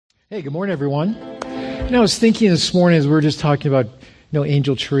Hey, good morning, everyone. I was thinking this morning as we were just talking about,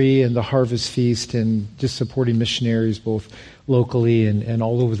 Angel Tree and the Harvest Feast and just supporting missionaries both locally and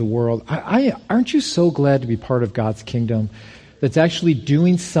all over the world. Aren't you so glad to be part of God's kingdom that's actually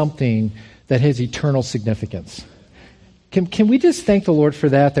doing something that has eternal significance? Can we just thank the Lord for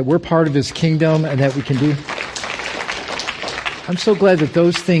that we're part of His kingdom and that we can do? I'm so glad that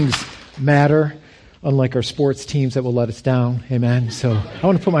those things matter. Unlike our sports teams that will let us down. Amen. So I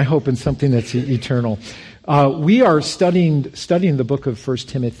want to put my hope in something that's eternal. We are studying the book of 1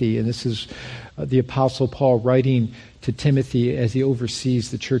 Timothy, and this is the Apostle Paul writing to Timothy as he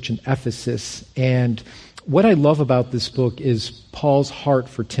oversees the church in Ephesus. And what I love about this book is Paul's heart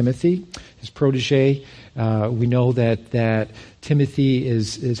for Timothy, his protege. We know that Timothy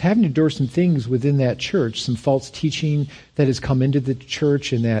is having to endure some things within that church, some false teaching that has come into the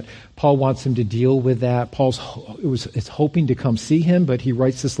church, and that Paul wants him to deal with that. Is hoping to come see him, but he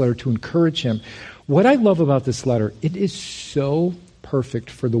writes this letter to encourage him. What I love about this letter, it is so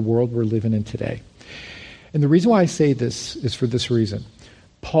perfect for the world we're living in today. And the reason why I say this is for this reason.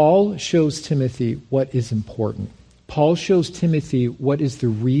 Paul shows Timothy what is important. Paul shows Timothy what is the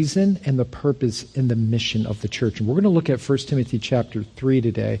reason and the purpose and the mission of the church. And we're going to look at 1 Timothy chapter 3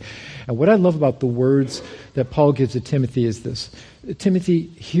 today. And what I love about the words that Paul gives to Timothy is this. Timothy,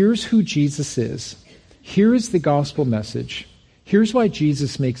 here's who Jesus is. Here is the gospel message. Here's why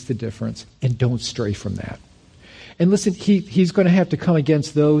Jesus makes the difference. And don't stray from that. And listen, he's going to have to come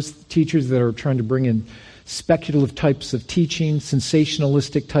against those teachers that are trying to bring in speculative types of teaching,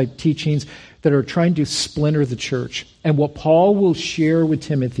 sensationalistic type teachings that are trying to splinter the church. And what Paul will share with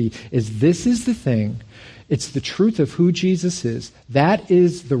Timothy is this is the thing. It's the truth of who Jesus is. That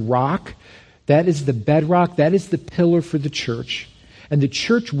is the rock. That is the bedrock. That is the pillar for the church. And the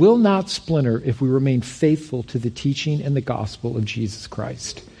church will not splinter if we remain faithful to the teaching and the gospel of Jesus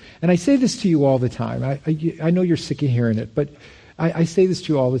Christ. And I say this to you all the time. I know you're sick of hearing it, but I say this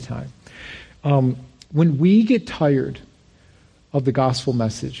to you all the time. When we get tired of the gospel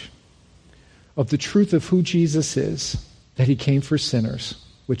message, of the truth of who Jesus is, that He came for sinners,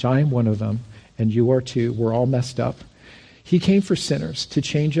 which I am one of them, and you are too. We're all messed up. He came for sinners to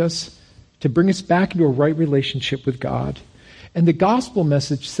change us, to bring us back into a right relationship with God. And the gospel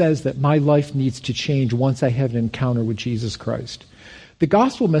message says that my life needs to change once I have an encounter with Jesus Christ. The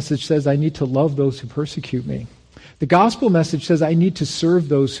gospel message says I need to love those who persecute me. The gospel message says I need to serve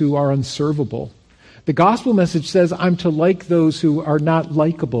those who are unservable. The gospel message says I'm to like those who are not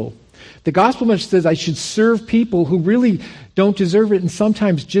likable. The gospel message says I should serve people who really don't deserve it and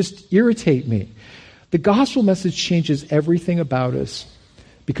sometimes just irritate me. The gospel message changes everything about us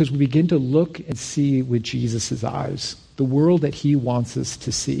because we begin to look and see with Jesus' eyes, the world that He wants us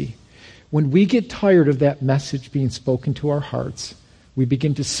to see. When we get tired of that message being spoken to our hearts, we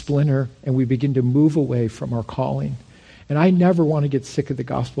begin to splinter and we begin to move away from our calling. And I never want to get sick of the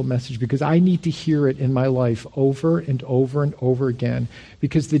gospel message because I need to hear it in my life over and over and over again,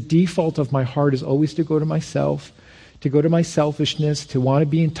 because the default of my heart is always to go to myself, to go to my selfishness, to want to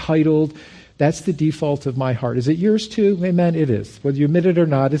be entitled. That's the default of my heart. Is it yours too? Amen, it is. Whether you admit it or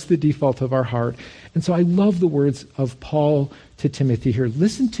not, it's the default of our heart. And so I love the words of Paul to Timothy here.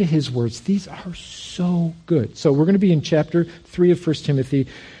 Listen to his words. These are so good. So we're going to be in chapter 3 of 1 Timothy,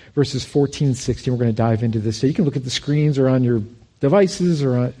 verses 14 and 16. We're going to dive into this. So you can look at the screens or on your devices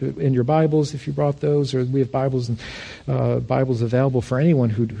or in your Bibles if you brought those, or we have Bibles and Bibles available for anyone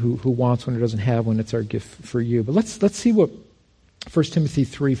who wants one or doesn't have one. It's our gift for you. But let's see what 1 Timothy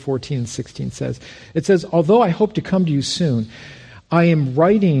 3, 14 and 16 says. It says, although I hope to come to you soon, I am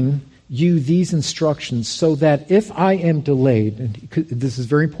writing you these instructions so that if I am delayed, and this is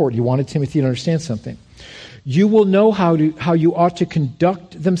very important, you wanted Timothy to understand something, you will know how you ought to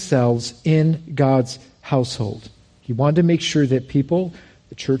conduct themselves in God's household. He wanted to make sure that people,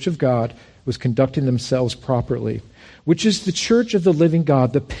 the church of God, was conducting themselves properly, which is the church of the living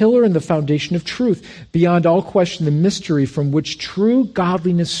God, the pillar and the foundation of truth. Beyond all question, the mystery from which true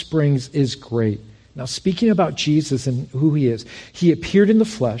godliness springs is great. Now, speaking about Jesus and who He is, He appeared in the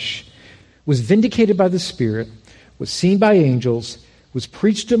flesh, was vindicated by the Spirit, was seen by angels, was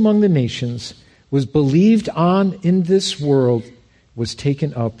preached among the nations, was believed on in this world, was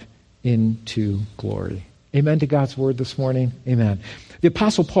taken up into glory. Amen to God's word this morning? Amen. The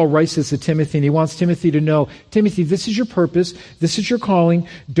Apostle Paul writes this to Timothy, and he wants Timothy to know, Timothy, this is your purpose. This is your calling.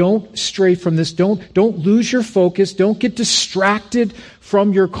 Don't stray from this. Don't lose your focus. Don't get distracted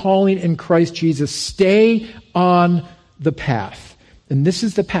from your calling in Christ Jesus. Stay on the path. And this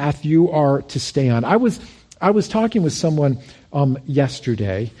is the path you are to stay on. I was talking with someone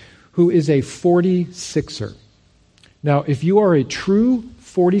yesterday who is a 46er. Now, if you are a true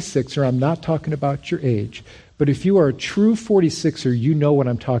 46er, I'm not talking about your age, but if you are a true 46er, you know what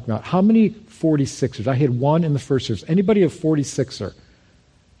I'm talking about. How many 46ers? I had one in the first service. Anybody a 46er?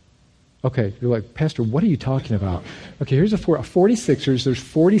 Okay, you're like, Pastor, what are you talking about? Okay, here's a 46ers. There's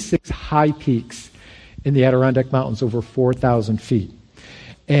 46 high peaks in the Adirondack Mountains, over 4,000 feet.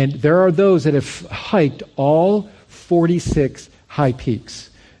 And there are those that have hiked all 46 high peaks.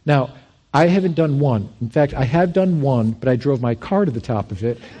 Now, I haven't done one. In fact, I have done one, but I drove my car to the top of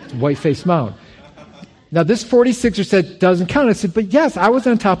it. It's Whiteface Mountain. Now, this 46er said, doesn't count. I said, but yes, I was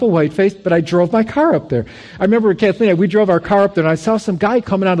on top of Whiteface, but I drove my car up there. I remember Kathleen, we drove our car up there, and I saw some guy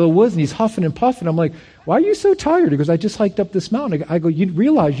coming out of the woods, and he's huffing and puffing. I'm like, why are you so tired? He goes, I just hiked up this mountain. I go, you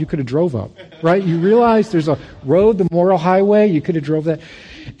realize you could have drove up, right? You realize there's a road, the Memorial Highway, you could have drove that.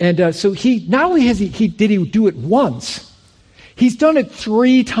 And so he, not only did he do it once, he's done it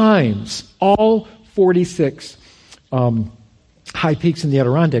 3 times, all 46 high peaks in the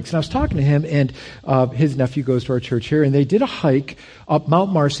Adirondacks. And I was talking to him, and his nephew goes to our church here, and they did a hike up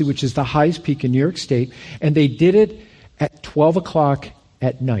Mount Marcy, which is the highest peak in New York State, and they did it at 12 o'clock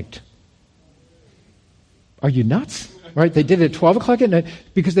at night. Are you nuts? Right? They did it at 12 o'clock at night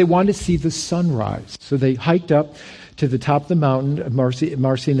because they wanted to see the sunrise. So they hiked up to the top of the mountain, Marcy,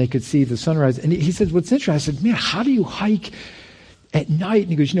 and they could see the sunrise. And he said, what's interesting? I said, man, how do you hike at night? And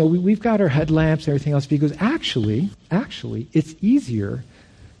he goes, we've got our headlamps and everything else. But he goes, actually, it's easier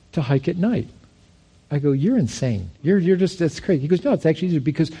to hike at night. I go, you're insane. You're just, that's crazy. He goes, no, it's actually easier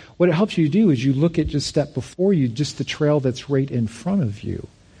because what it helps you do is you look at just step before you, just the trail that's right in front of you.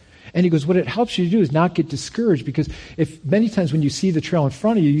 And he goes, what it helps you to do is not get discouraged, because if many times when you see the trail in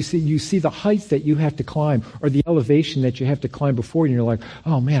front of you, you see the heights that you have to climb or the elevation that you have to climb before you, and you're like,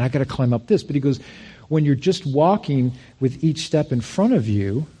 oh man, I got to climb up this. But he goes, when you're just walking with each step in front of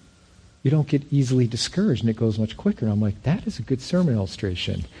you, you don't get easily discouraged, and it goes much quicker. And I'm like, that is a good sermon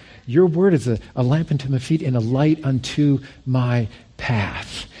illustration. Your word is a lamp unto my feet and a light unto my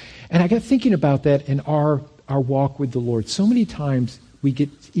path. And I got thinking about that in our walk with the Lord. So many times we get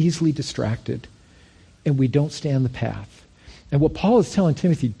easily distracted and we don't stay on the path. And what Paul is telling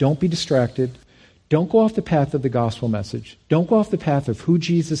Timothy, don't be distracted. Don't go off the path of the gospel message. Don't go off the path of who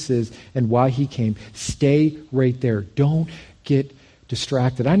Jesus is and why he came. Stay right there. Don't get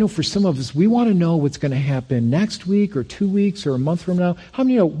distracted. I know for some of us, we want to know what's going to happen next week or 2 weeks or a month from now. How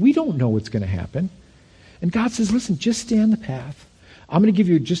many know we don't know what's going to happen? And God says, listen, just stay on the path. I'm going to give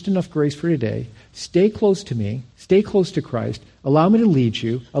you just enough grace for today. Stay close to me. Stay close to Christ. Allow me to lead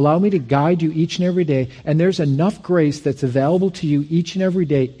you. Allow me to guide you each and every day. And there's enough grace that's available to you each and every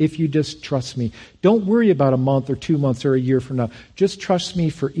day if you just trust me. Don't worry about a month or 2 months or a year from now. Just trust me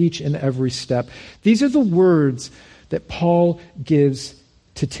for each and every step. These are the words that Paul gives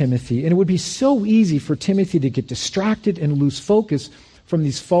to Timothy. And it would be so easy for Timothy to get distracted and lose focus from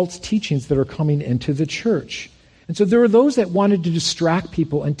these false teachings that are coming into the church. And so there are those that wanted to distract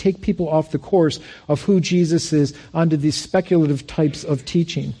people and take people off the course of who Jesus is onto these speculative types of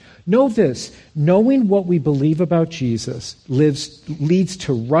teaching. Know this, knowing what we believe about Jesus leads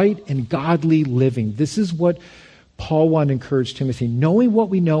to right and godly living. This is what Paul wanted to encourage Timothy. Knowing what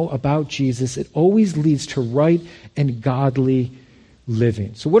we know about Jesus, it always leads to right and godly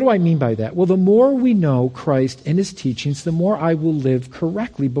living. So what do I mean by that? Well, the more we know Christ and his teachings, the more I will live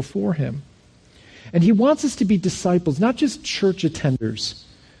correctly before him. And he wants us to be disciples, not just church attenders,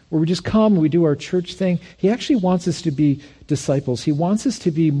 where we just come and we do our church thing. He actually wants us to be disciples. He wants us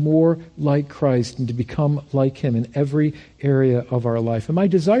to be more like Christ and to become like him in every area of our life. And my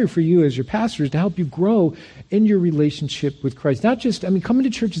desire for you as your pastor is to help you grow in your relationship with Christ. Not just, coming to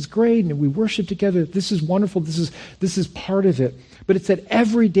church is great and we worship together. This is wonderful. This is part of it. But it's that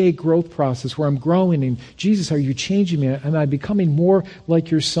everyday growth process where I'm growing and Jesus, are you changing me? Am I becoming more like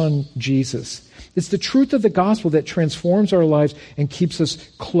your son, Jesus? It's the truth of the gospel that transforms our lives and keeps us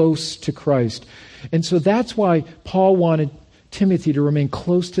close to Christ. And so that's why Paul wanted Timothy to remain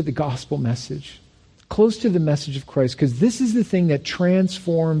close to the gospel message, close to the message of Christ, because this is the thing that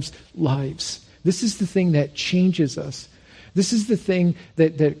transforms lives. This is the thing that changes us. This is the thing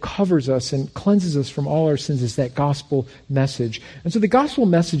that covers us and cleanses us from all our sins, is that gospel message. And so the gospel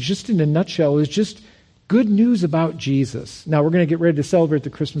message, just in a nutshell, is just good news about Jesus. Now, we're going to get ready to celebrate the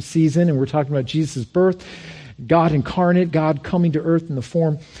Christmas season, and we're talking about Jesus' birth, God incarnate, God coming to earth in the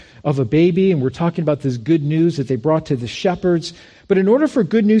form of a baby, and we're talking about this good news that they brought to the shepherds. But in order for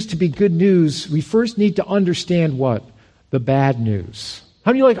good news to be good news, we first need to understand what? The bad news.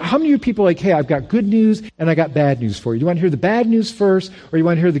 How many of you people are like, hey, I've got good news and I got bad news for you? Do you want to hear the bad news first or you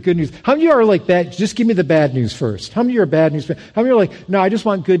want to hear the good news? How many of you are like bad? Just give me the bad news first. How many of you are bad news? How many of you are like, no, I just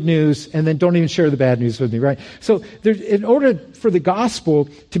want good news and then don't even share the bad news with me, right? So in order for the gospel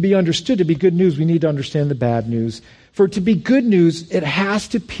to be understood, to be good news, we need to understand the bad news. For it to be good news, it has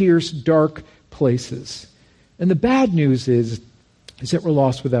to pierce dark places. And the bad news is that we're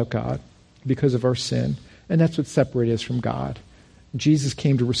lost without God because of our sin. And that's what separated us from God. Jesus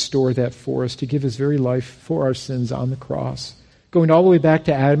came to restore that for us, to give his very life for our sins on the cross. Going all the way back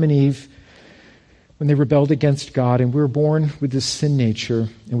to Adam and Eve, when they rebelled against God, and we were born with this sin nature,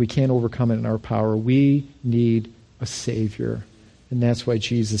 and we can't overcome it in our power. We need a Savior, and that's why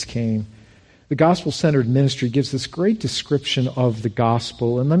Jesus came. The gospel-centered ministry gives this great description of the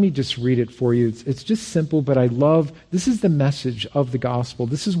gospel, and let me just read it for you. It's just simple, but this is the message of the gospel.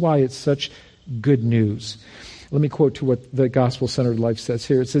 This is why it's such good news. Let me quote to what the gospel-centered life says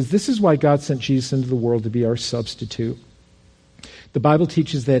here. It says, this is why God sent Jesus into the world, to be our substitute. The Bible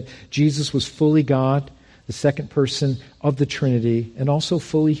teaches that Jesus was fully God, the second person of the Trinity, and also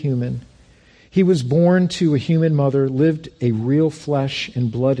fully human. He was born to a human mother, lived a real flesh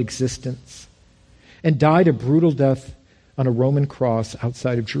and blood existence, and died a brutal death on a Roman cross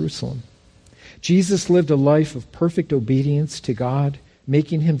outside of Jerusalem. Jesus lived a life of perfect obedience to God,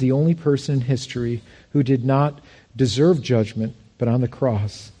 making him the only person in history who did not deserve judgment, but on the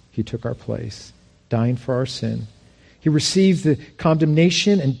cross he took our place, dying for our sin. He received the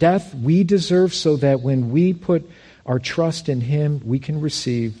condemnation and death we deserve so that when we put our trust in him, we can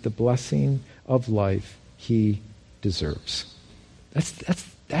receive the blessing of life he deserves.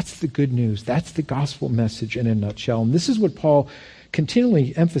 That's the good news. That's the gospel message in a nutshell. And this is what Paul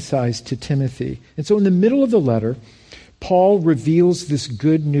continually emphasized to Timothy. And so in the middle of the letter, Paul reveals this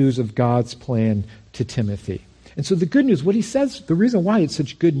good news of God's plan to Timothy. And so the good news, what he says, the reason why it's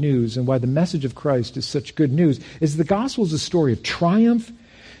such good news and why the message of Christ is such good news is the gospel is a story of triumph.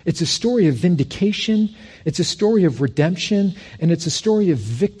 It's a story of vindication. It's a story of redemption. And it's a story of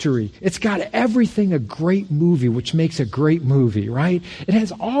victory. It's got everything a great movie, which makes a great movie, right? It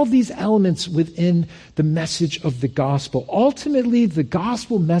has all these elements within the message of the gospel. Ultimately, the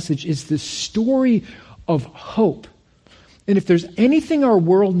gospel message is the story of hope. And if there's anything our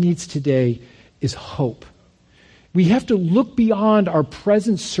world needs today, is hope. We have to look beyond our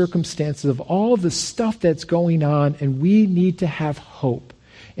present circumstances of all the stuff that's going on, and we need to have hope.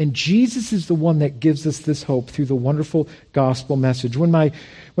 And Jesus is the one that gives us this hope through the wonderful gospel message. When my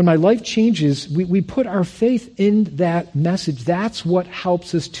life changes, we put our faith in that message. That's what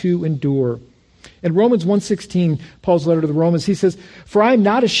helps us to endure. In Romans 1:16, Paul's letter to the Romans, he says, "For I am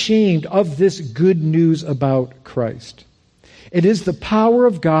not ashamed of this good news about Christ. It is the power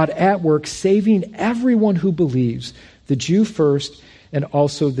of God at work, saving everyone who believes, the Jew first and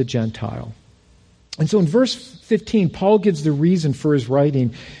also the Gentile." And so in verse 15, Paul gives the reason for his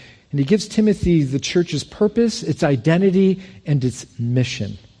writing, and he gives Timothy the church's purpose, its identity, and its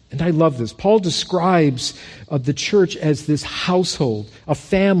mission. And I love this. Paul describes the church as this household, a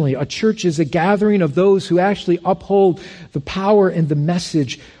family. A church is a gathering of those who actually uphold the power and the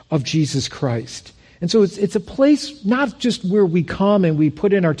message of Jesus Christ. And so it's a place not just where we come and we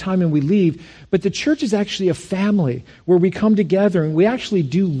put in our time and we leave, but the church is actually a family where we come together and we actually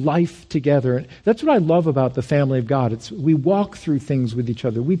do life together. And that's what I love about the family of God. We walk through things with each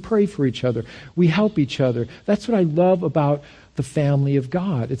other. We pray for each other. We help each other. That's what I love about the family of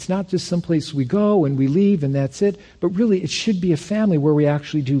God. It's not just some place we go and we leave and that's it, but really it should be a family where we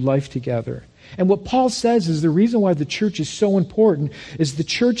actually do life together. And what Paul says is the reason why the church is so important is the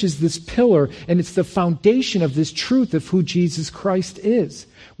church is this pillar and it's the foundation of this truth of who Jesus Christ is.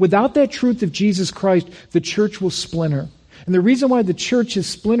 Without that truth of Jesus Christ, the church will splinter. And the reason why the church is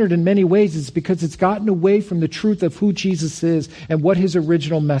splintered in many ways is because it's gotten away from the truth of who Jesus is and what his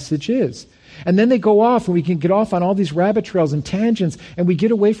original message is. And then they go off and we can get off on all these rabbit trails and tangents and we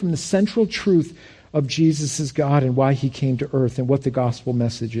get away from the central truth of Jesus as God and why he came to earth and what the gospel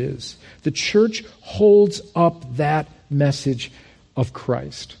message is. The church holds up that message of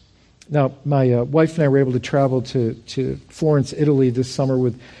Christ. Now, my wife and I were able to travel to Florence, Italy this summer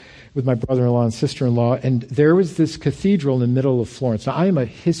with my brother-in-law and sister-in-law, and there was this cathedral in the middle of Florence. Now, I am a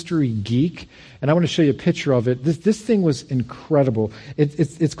history geek, and I want to show you a picture of it. This thing was incredible.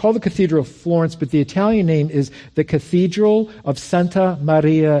 It's called the Cathedral of Florence, but the Italian name is the Cathedral of Santa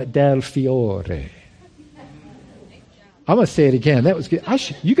Maria del Fiore. I'm going to say it again. That was good.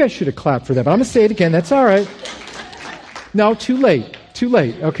 You guys should have clapped for that, but I'm going to say it again. That's all right. No, too late.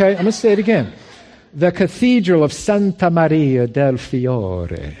 Okay, I'm going to say it again. The Cathedral of Santa Maria del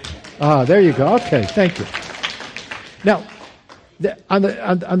Fiore. There you go. Okay, thank you. Now, On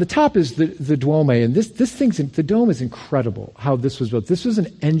the top is the Duomo, and the dome is incredible how this was built. This was an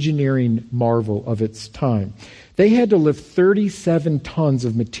engineering marvel of its time. They had to lift 37 tons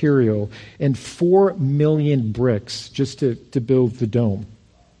of material and 4 million bricks just to build the dome.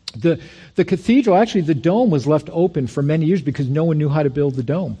 The cathedral, actually the dome was left open for many years because no one knew how to build the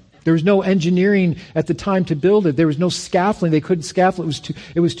dome. There was no engineering at the time to build it. There was no scaffolding. They couldn't scaffold.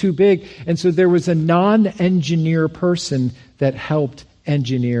 It was too big. And so there was a non-engineer person that helped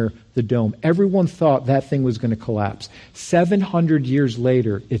engineer the dome. Everyone thought that thing was going to collapse. 700 years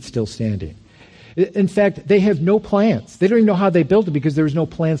later, it's still standing. In fact, they have no plans. They don't even know how they built it because there was no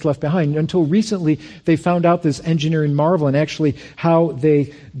plans left behind. Until recently, they found out this engineering marvel and actually how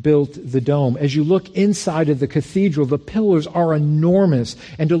they built the dome. As you look inside of the cathedral, the pillars are enormous.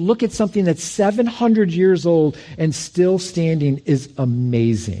 And to look at something that's 700 years old and still standing is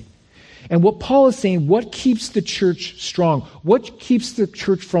amazing. And what Paul is saying, what keeps the church strong, what keeps the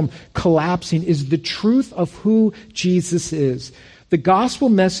church from collapsing is the truth of who Jesus is. The gospel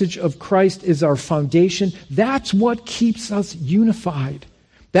message of Christ is our foundation. That's what keeps us unified.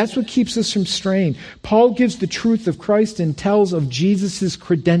 That's what keeps us from straying. Paul gives the truth of Christ and tells of Jesus'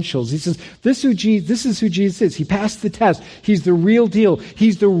 credentials. He says, this is who Jesus is. He passed the test. He's the real deal.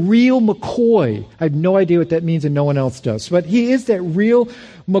 He's the real McCoy. I have no idea what that means and no one else does. But he is that real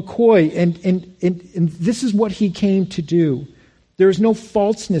McCoy, and this is what he came to do. There is no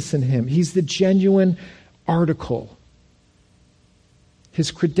falseness in him. He's the genuine article. His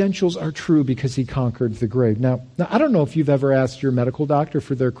credentials are true because he conquered the grave. Now, I don't know if you've ever asked your medical doctor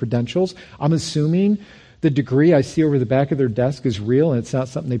for their credentials. I'm assuming the degree I see over the back of their desk is real and it's not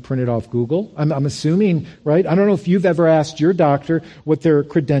something they printed off Google. I'm assuming, right? I don't know if you've ever asked your doctor what their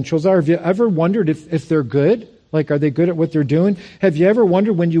credentials are. Have you ever wondered if they're good? Like, are they good at what they're doing? Have you ever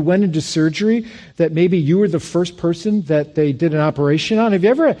wondered when you went into surgery that maybe you were the first person that they did an operation on? Have you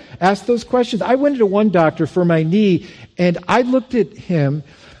ever asked those questions? I went to one doctor for my knee, and I looked at him,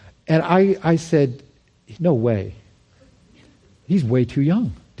 and I said, no way. He's way too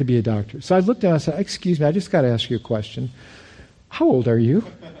young to be a doctor. So I looked at him and I said, excuse me, I just got to ask you a question. How old are you?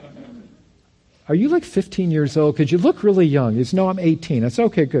 Are you like 15 years old? Because you look really young. He said, no, I'm 18. I said,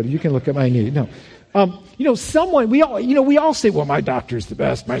 okay, good. You can look at my knee. No. We all say, well, my doctor's the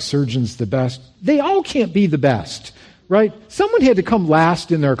best, my surgeon's the best. They all can't be the best, right? Someone had to come last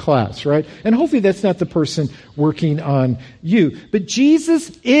in their class, right? And hopefully that's not the person working on you. But Jesus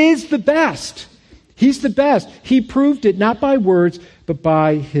is the best. He's the best. He proved it not by words, but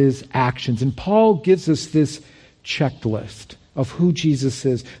by his actions. And Paul gives us this checklist of who Jesus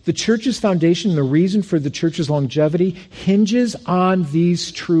is. The church's foundation, the reason for the church's longevity, hinges on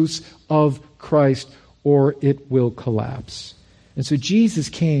these truths of Christ, or it will collapse. And so Jesus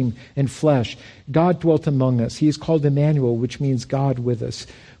came in flesh. God dwelt among us. He is called Emmanuel, which means God with us.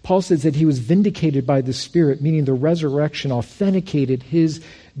 Paul says that he was vindicated by the Spirit, meaning the resurrection authenticated his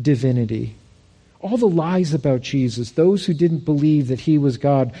divinity. All the lies about Jesus, those who didn't believe that he was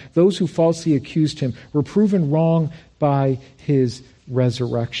God, those who falsely accused him, were proven wrong by his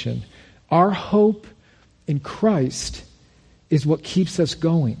resurrection. Our hope in Christ is what keeps us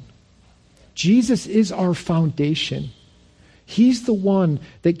going. Jesus is our foundation. He's the one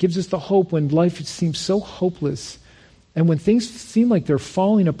that gives us the hope when life seems so hopeless. And when things seem like they're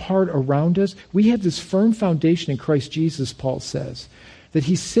falling apart around us, we have this firm foundation in Christ Jesus, Paul says, that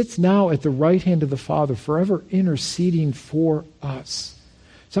he sits now at the right hand of the Father, forever interceding for us.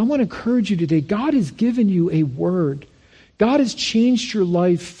 So I want to encourage you today, God has given you a word. God has changed your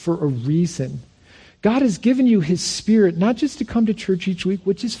life for a reason. God has given you his Spirit, not just to come to church each week,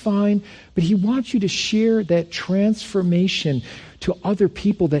 which is fine, but he wants you to share that transformation to other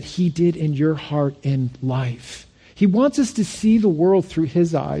people that he did in your heart and life. He wants us to see the world through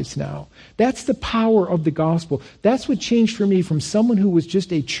his eyes now. That's the power of the gospel. That's what changed for me from someone who was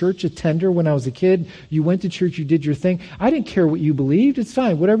just a church attender when I was a kid. You went to church, you did your thing. I didn't care what you believed. It's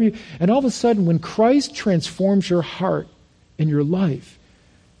fine, whatever you... And all of a sudden, when Christ transforms your heart and your life,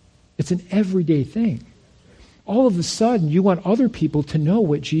 it's an everyday thing. All of a sudden, you want other people to know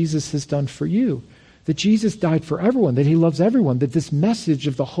what Jesus has done for you. That Jesus died for everyone, that he loves everyone, that this message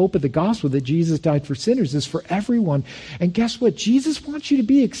of the hope of the gospel, that Jesus died for sinners, is for everyone. And guess what? Jesus wants you to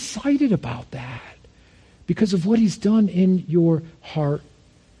be excited about that because of what he's done in your heart.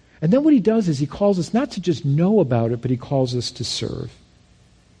 And then what he does is he calls us not to just know about it, but he calls us to serve.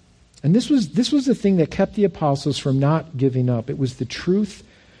 And this was the thing that kept the apostles from not giving up. It was the truth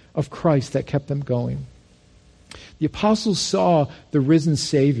of Christ that kept them going. The apostles saw the risen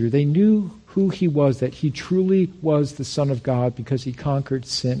Savior. They knew who he was, that he truly was the Son of God because he conquered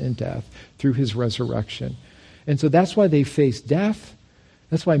sin and death through his resurrection. And so that's why they faced death.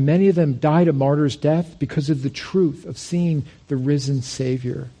 That's why many of them died a martyr's death, because of the truth of seeing the risen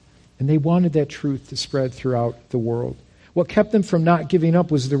Savior. And they wanted that truth to spread throughout the world. What kept them from not giving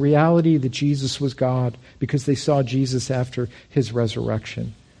up was the reality that Jesus was God, because they saw Jesus after his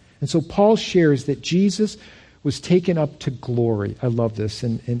resurrection. And so Paul shares that Jesus was taken up to glory. I love this.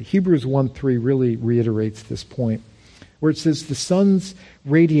 And Hebrews 1:3 really reiterates this point, where it says, the Son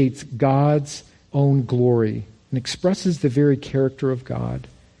radiates God's own glory and expresses the very character of God.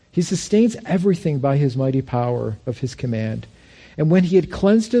 He sustains everything by his mighty power of his command. And when he had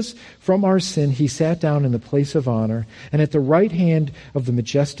cleansed us from our sin, he sat down in the place of honor and at the right hand of the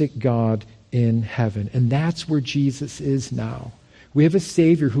majestic God in heaven. And that's where Jesus is now. We have a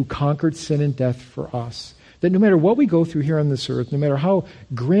Savior who conquered sin and death for us. That no matter what we go through here on this earth, no matter how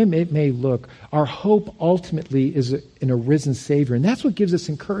grim it may look, our hope ultimately is in a risen Savior. And that's what gives us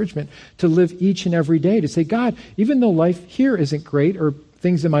encouragement to live each and every day, to say, God, even though life here isn't great or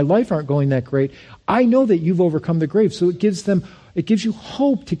things in my life aren't going that great, I know that you've overcome the grave. So it gives you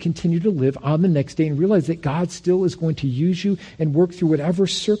hope to continue to live on the next day and realize that God still is going to use you and work through whatever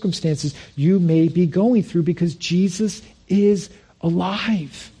circumstances you may be going through, because Jesus is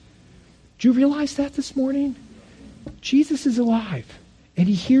alive. Do you realize that this morning? Jesus is alive, and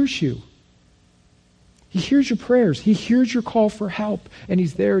he hears you. He hears your prayers. He hears your call for help, and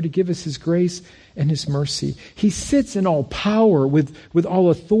he's there to give us his grace and his mercy. He sits in all power with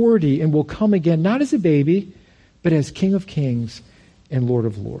all authority and will come again, not as a baby, but as King of Kings and Lord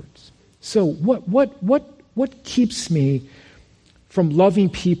of Lords. So what keeps me from loving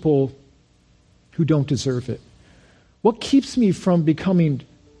people who don't deserve it? What keeps me from becoming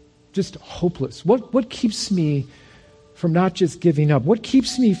just hopeless? What keeps me from not just giving up? What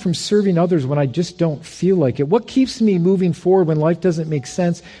keeps me from serving others when I just don't feel like it? What keeps me moving forward when life doesn't make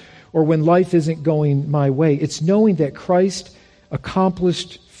sense or when life isn't going my way? It's knowing that Christ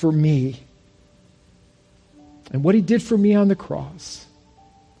accomplished for me and what he did for me on the cross,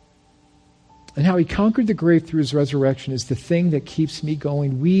 and how he conquered the grave through his resurrection is the thing that keeps me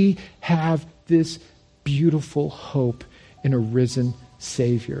going. We have this beautiful hope in a risen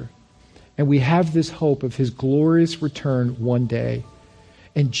Savior. And we have this hope of his glorious return one day.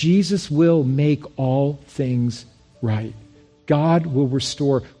 And Jesus will make all things right. God will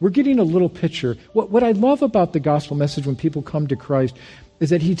restore. We're getting a little picture. What I love about the gospel message when people come to Christ is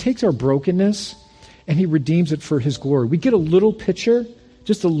that he takes our brokenness and he redeems it for his glory. We get a little picture,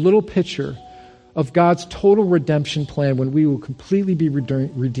 just a little picture of God's total redemption plan when we will completely be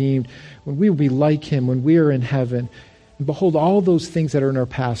redeemed, when we will be like him, when we are in heaven. And behold, all those things that are in our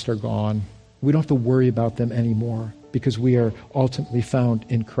past are gone. We don't have to worry about them anymore because we are ultimately found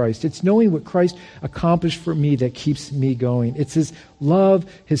in Christ. It's knowing what Christ accomplished for me that keeps me going. It's his love,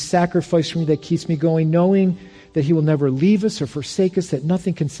 his sacrifice for me that keeps me going, knowing that he will never leave us or forsake us, that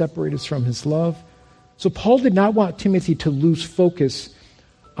nothing can separate us from his love. So Paul did not want Timothy to lose focus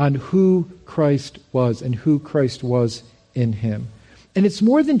on who Christ was and who Christ was in him. And it's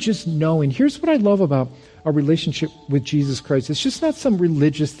more than just knowing. Here's what I love about our relationship with Jesus Christ. It's just not some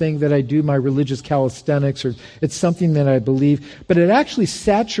religious thing that I do, my religious calisthenics, or it's something that I believe, but it actually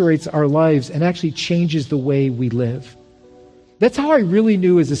saturates our lives and actually changes the way we live. That's how I really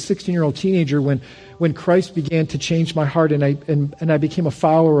knew as a 16-year-old teenager when Christ began to change my heart and I became a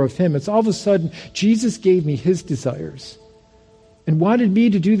follower of him. It's all of a sudden Jesus gave me his desires and wanted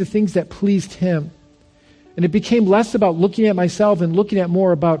me to do the things that pleased him. And it became less about looking at myself and looking at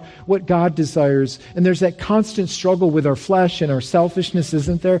more about what God desires. And there's that constant struggle with our flesh and our selfishness,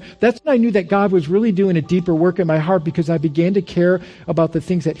 isn't there? That's when I knew that God was really doing a deeper work in my heart, because I began to care about the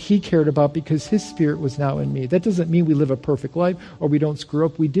things that he cared about because his Spirit was now in me. That doesn't mean we live a perfect life or we don't screw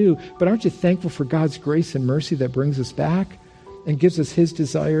up. We do. But aren't you thankful for God's grace and mercy that brings us back and gives us his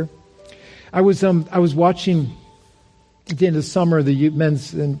desire? I was watching at the end of the summer the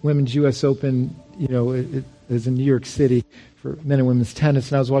men's and women's U.S. Open. It is in New York City for men and women's tennis,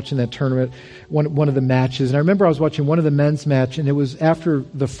 and I was watching that tournament, one of the matches. And I remember I was watching one of the men's match, and it was after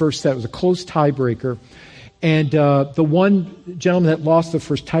the first set. It was a close tiebreaker. And the one gentleman that lost the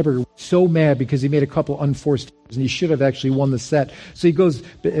first tiebreaker was so mad because he made a couple unforced errors, and he should have actually won the set. So he goes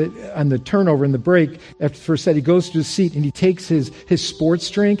on the turnover in the break after the first set. He goes to his seat and he takes his sports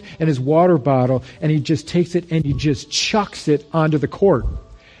drink and his water bottle, and he just takes it and he just chucks it onto the court.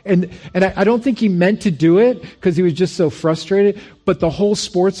 And I don't think he meant to do it because he was just so frustrated, but the whole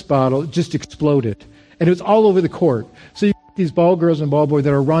sports bottle just exploded. And it was all over the court. So you get these ball girls and ball boys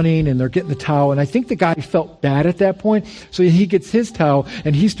that are running and they're getting the towel. And I think the guy felt bad at that point. So he gets his towel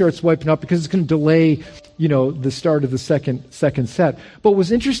and he starts wiping up because it's going to delay, the start of the second set. But what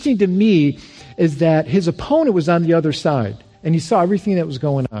was interesting to me is that his opponent was on the other side, and he saw everything that was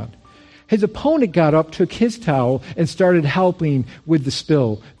going on. His opponent got up, took his towel, and started helping with the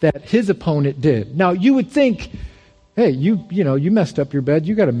spill that his opponent did. Now, you would think, hey, you messed up your bed.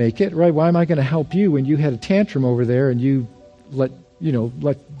 You got to make it, right? Why am I going to help you when you had a tantrum over there and you let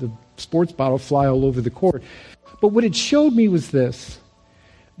the sports bottle fly all over the court? But what it showed me was this.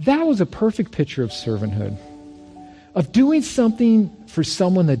 That was a perfect picture of servanthood, of doing something for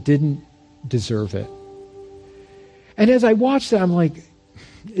someone that didn't deserve it. And as I watched that, I'm like,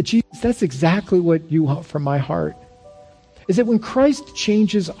 Jesus, that's exactly what you want from my heart. Is that when Christ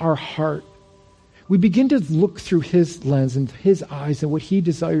changes our heart, we begin to look through his lens and his eyes and what he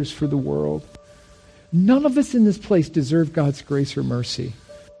desires for the world. None of us in this place deserve God's grace or mercy.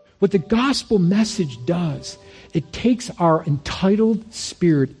 What the gospel message does, it takes our entitled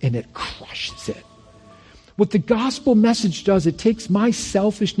spirit and it crushes it. What the gospel message does, it takes my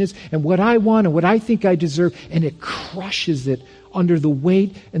selfishness and what I want and what I think I deserve, and it crushes it under the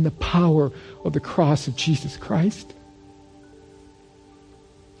weight and the power of the cross of Jesus Christ.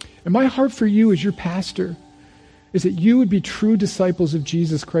 And my heart for you as your pastor is that you would be true disciples of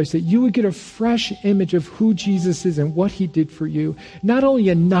Jesus Christ, that you would get a fresh image of who Jesus is and what he did for you. Not only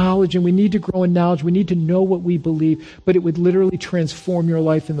in knowledge, and we need to grow in knowledge, we need to know what we believe, but it would literally transform your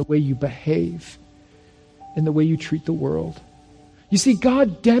life in the way you behave, in the way you treat the world. You see,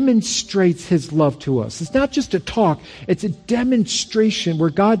 God demonstrates his love to us. It's not just a talk, it's a demonstration where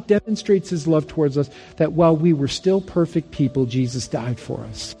God demonstrates his love towards us, that while we were still perfect people, Jesus died for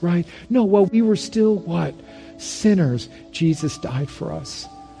us, right? No, while we were still what? Sinners, Jesus died for us.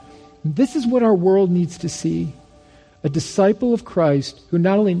 This is what our world needs to see. A disciple of Christ who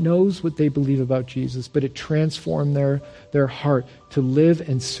not only knows what they believe about Jesus, but it transformed their heart to live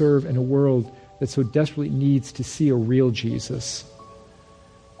and serve in a world that so desperately needs to see a real Jesus.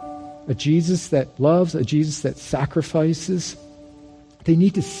 A Jesus that loves, a Jesus that sacrifices. They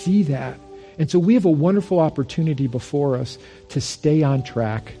need to see that. And so we have a wonderful opportunity before us to stay on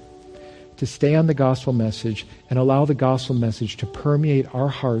track, to stay on the gospel message and allow the gospel message to permeate our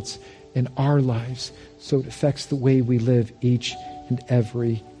hearts and our lives so it affects the way we live each and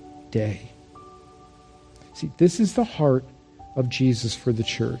every day. See, this is the heart of Jesus for the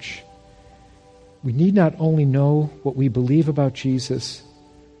church. We need not only know what we believe about Jesus,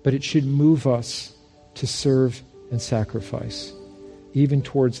 but it should move us to serve and sacrifice, even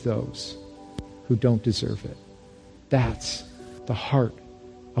towards those who don't deserve it. That's the heart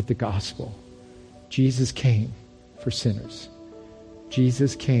of the gospel. Jesus came for sinners.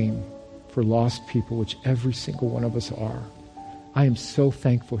 Jesus came for lost people, which every single one of us are. I am so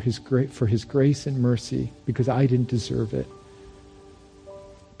thankful for his grace and mercy because I didn't deserve it.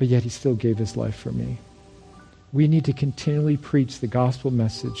 But yet he still gave his life for me. We need to continually preach the gospel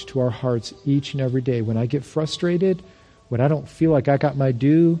message to our hearts each and every day. When I get frustrated, when I don't feel like I got my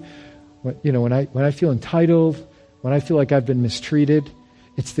due, when I feel entitled, when I feel like I've been mistreated,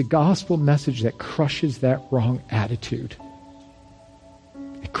 it's the gospel message that crushes that wrong attitude.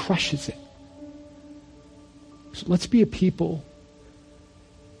 It crushes it. So let's be a people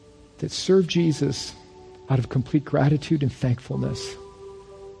that serve Jesus out of complete gratitude and thankfulness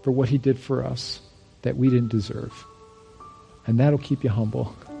for what he did for us that we didn't deserve. And that'll keep you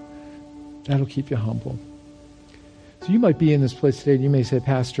humble. That'll keep you humble. So you might be in this place today and you may say,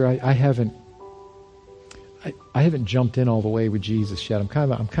 Pastor, I haven't jumped in all the way with Jesus yet. I'm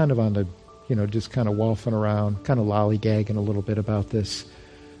kind of on the, just kind of waffling around, kind of lollygagging a little bit about this.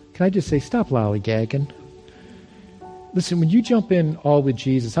 Can I just say, stop lollygagging? Listen, when you jump in all with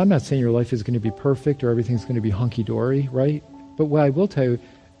Jesus, I'm not saying your life is going to be perfect or everything's going to be hunky-dory, right? But what I will tell you,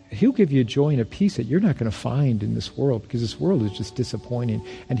 he'll give you a joy and a peace that you're not going to find in this world, because this world is just disappointing.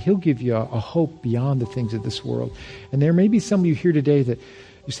 And he'll give you a hope beyond the things of this world. And there may be some of you here today that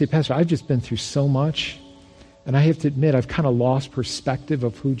you say, Pastor, I've just been through so much. And I have to admit, I've kind of lost perspective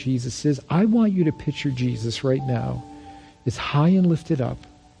of who Jesus is. I want you to picture Jesus right now as high and lifted up,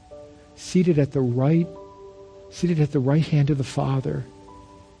 seated at the right hand of the Father.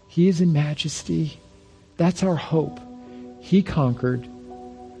 He is in majesty. That's our hope. He conquered,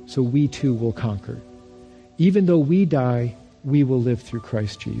 so we too will conquer. Even though we die, we will live through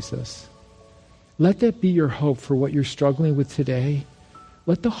Christ Jesus. Let that be your hope for what you're struggling with today.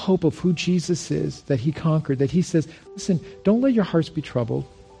 Let the hope of who Jesus is, that he conquered, that he says, listen, don't let your hearts be troubled,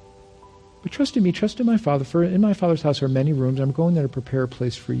 but trust in me, trust in my Father, for in my Father's house are many rooms. I'm going there to prepare a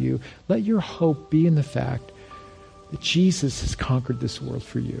place for you. Let your hope be in the fact that Jesus has conquered this world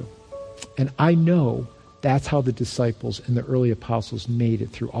for you. And I know That's how the disciples and the early apostles made it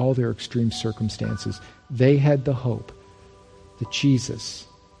through all their extreme circumstances. They had the hope that Jesus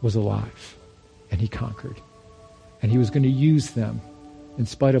was alive and he conquered. And he was going to use them, in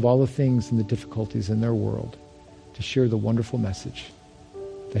spite of all the things and the difficulties in their world, to share the wonderful message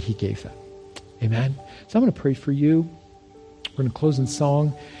that he gave them. Amen? So I'm going to pray for you. We're going to close in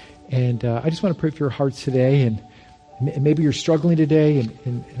song. And I just want to pray for your hearts today. And maybe you're struggling today.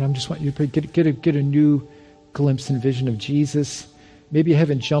 And I just want you to get a new glimpse and vision of Jesus. Maybe you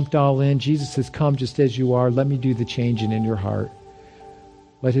haven't jumped all in. Jesus says, come just as you are. Let me do the changing in your heart.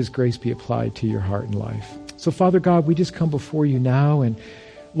 Let his grace be applied to your heart and life. So, Father God, we just come before you now. And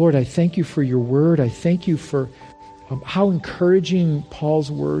Lord, I thank you for your word. I thank you for how encouraging Paul's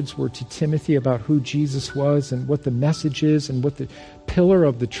words were to Timothy about who Jesus was and what the message is and what the pillar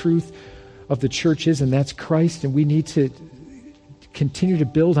of the truth of the church is, and that's Christ. And we need to continue to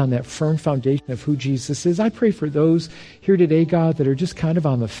build on that firm foundation of who Jesus is. I pray for those here today, God, that are just kind of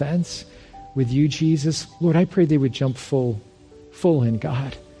on the fence with you, Jesus. Lord, I pray they would jump full in,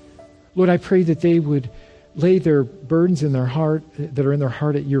 God. Lord, I pray that they would lay their burdens in their heart, that are in their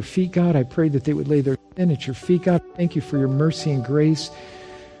heart, at your feet, God. I pray that they would lay their sin at your feet, God. Thank you for your mercy and grace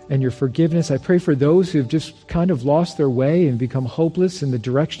and your forgiveness. I pray for those who have just kind of lost their way and become hopeless in the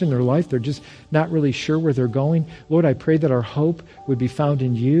direction in their life. They're just not really sure where they're going. Lord, I pray that our hope would be found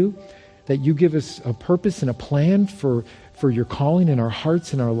in you, that you give us a purpose and a plan for your calling in our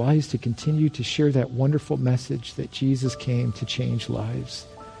hearts and our lives to continue to share that wonderful message that Jesus came to change lives,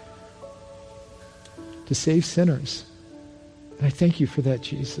 to save sinners. And I thank you for that,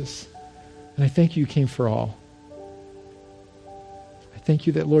 Jesus. And I thank you came for all. I thank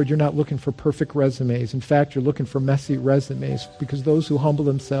you that, Lord, you're not looking for perfect resumes. In fact, you're looking for messy resumes, because those who humble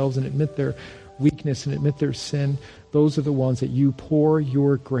themselves and admit their weakness and admit their sin, those are the ones that you pour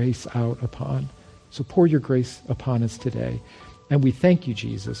your grace out upon. So pour your grace upon us today. And we thank you,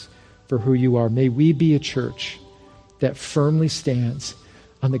 Jesus, for who you are. May we be a church that firmly stands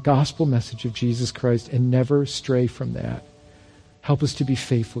on the gospel message of Jesus Christ and never stray from that. Help us to be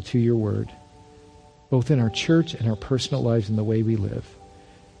faithful to your word, both in our church and our personal lives and the way we live.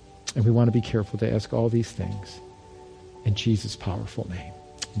 And we want to be careful to ask all these things in Jesus' powerful name.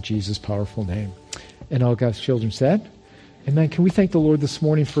 In Jesus' powerful name. And all God's children said, amen. Can we thank the Lord this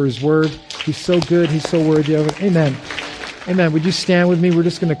morning for his word? He's so good. He's so worthy of it. Amen. Amen. Would you stand with me? We're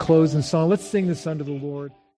just going to close in song. Let's sing this unto the Lord.